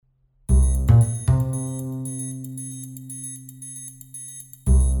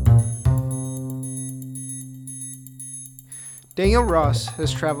Daniel Ross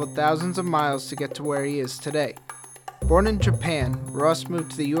has traveled thousands of miles to get to where he is today. Born in Japan, Ross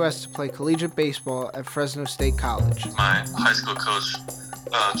moved to the U.S. to play collegiate baseball at Fresno State College. My high school coach,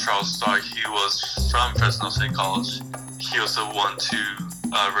 Charles Stark, he was from Fresno State College. He was the one to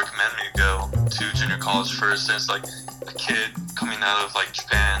recommend me to go to junior college first. Since like a kid coming out of like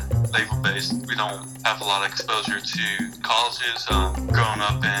Japan, naval-based, we don't have a lot of exposure to colleges. Growing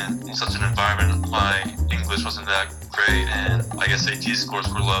up in such an environment, my English wasn't that great, and I guess AT scores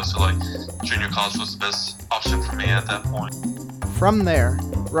were low, so like junior college was the best option for me at that point. From there,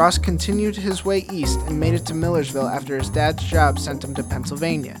 Ross continued his way east and made it to Millersville after his dad's job sent him to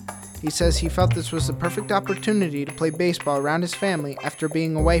Pennsylvania. He says he felt this was the perfect opportunity to play baseball around his family after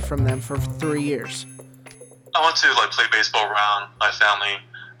being away from them for 3 years. I want to play baseball around my family.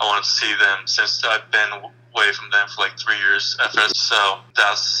 I wanted to see them since I've been away from them for 3 years at first. So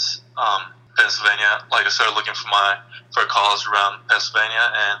that's Pennsylvania. I started looking for a college around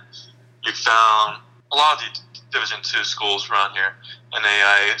Pennsylvania, and we found a lot of the Division II schools around here, and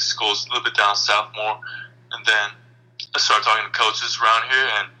AIA schools a little bit down south more. And then I started talking to coaches around here,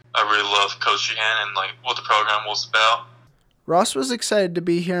 and I really love Coach Sheehan and what the program was about. Ross was excited to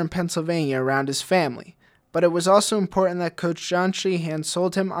be here in Pennsylvania around his family, but it was also important that Coach John Sheehan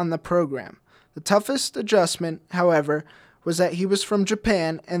sold him on the program. The toughest adjustment, however, was that he was from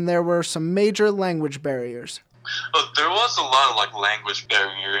Japan and there were some major language barriers. Well, there was a lot of language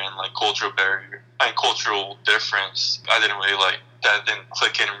barrier and cultural barrier and cultural difference. I didn't really that didn't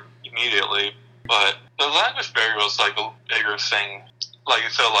click in immediately, but the language barrier was a bigger thing.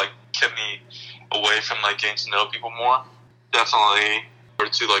 It felt kept me away from getting to know people more. Definitely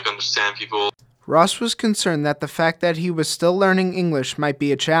hard to understand people. Ross was concerned that the fact that he was still learning English might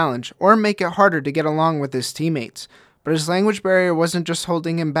be a challenge or make it harder to get along with his teammates. But his language barrier wasn't just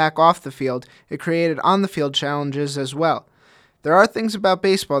holding him back off the field, it created on-the-field challenges as well. There are things about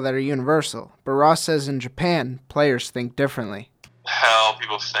baseball that are universal, but Ross says in Japan, players think differently. How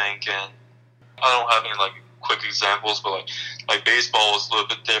people think, and I don't have any quick examples, but baseball was a little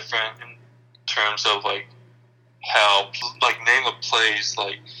bit different in terms of how name of plays,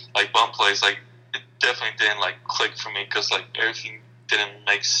 bump plays, it definitely didn't click for me because everything didn't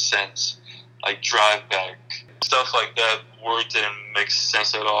make sense. Drive back, stuff like that, word didn't make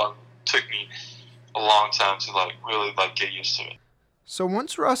sense at all. It took me a long time to really get used to it. So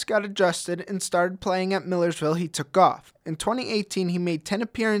once Ross got adjusted and started playing at Millersville, he took off. In 2018, he made 10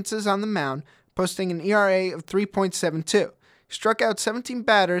 appearances on the mound, posting an ERA of 3.72. He struck out 17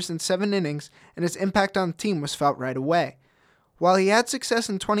 batters in 7 innings, and his impact on the team was felt right away. While he had success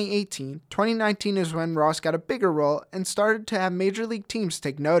in 2018, 2019 is when Ross got a bigger role and started to have major league teams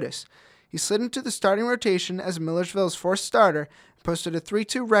take notice. He slid into the starting rotation as Millersville's fourth starter and posted a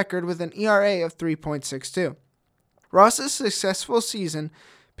 3.2 record with an ERA of 3.62. Ross's successful season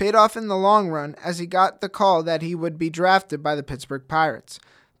paid off in the long run as he got the call that he would be drafted by the Pittsburgh Pirates.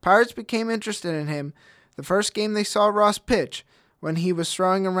 Pirates became interested in him the first game they saw Ross pitch, when he was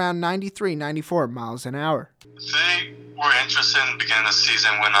throwing around 93, 94 miles an hour. They were interested in the beginning of the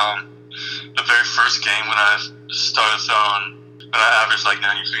season when the very first game when I started throwing, and I averaged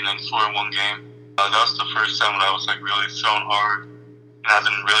 93, 94 in one game. That was the first time when I was really throwing hard, and I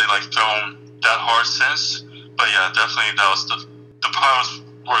haven't really thrown that hard since. But yeah, definitely that was the Pirates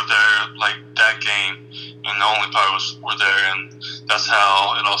were there that game, and the only Pirates were there, and that's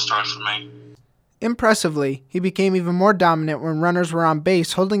how it all started for me. Impressively, he became even more dominant when runners were on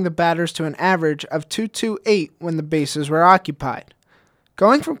base, holding the batters to an average of 2.28 when the bases were occupied.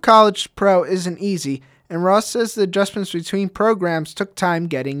 Going from college to pro isn't easy, and Ross says the adjustments between programs took time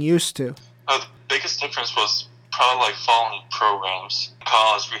getting used to. The biggest difference was probably following programs. In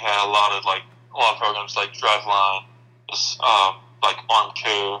college, we had a lot of programs like Driveline, Arm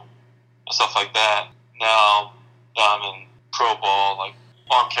Care, and stuff like that. Now that I'm in pro ball,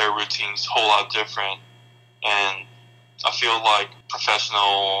 Arm Care routines a whole lot different, and I feel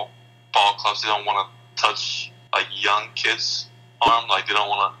professional ball clubs, they don't want to touch young kids' arm. They don't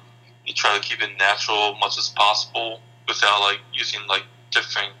want to try to keep it natural as much as possible without using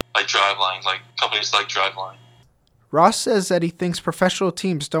different Driveline, companies like Driveline. Ross says that he thinks professional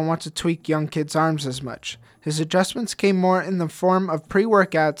teams don't want to tweak young kids' arms as much. His adjustments came more in the form of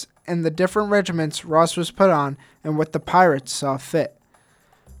pre-workouts and the different regiments Ross was put on and what the Pirates saw fit.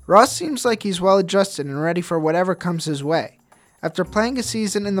 Ross seems like he's well adjusted and ready for whatever comes his way. After playing a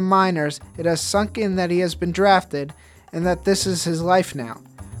season in the minors, it has sunk in that he has been drafted and that this is his life now.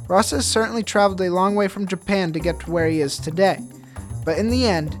 Ross has certainly traveled a long way from Japan to get to where he is today. But in the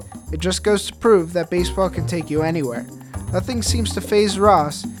end, it just goes to prove that baseball can take you anywhere. Nothing seems to faze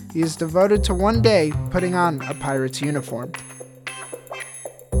Ross. He is devoted to one day putting on a Pirates uniform.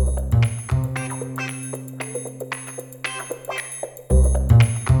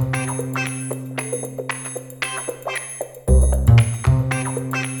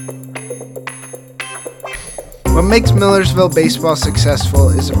 What Makes Millersville Baseball Successful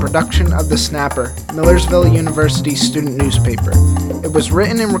is a production of The Snapper, Millersville University's student newspaper. It was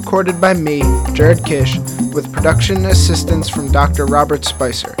written and recorded by me, Jared Kish, with production assistance from Dr. Robert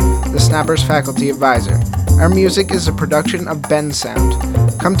Spicer, The Snapper's faculty advisor. Our music is a production of Ben Sound.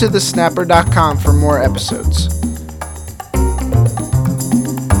 Come to thesnapper.com for more episodes.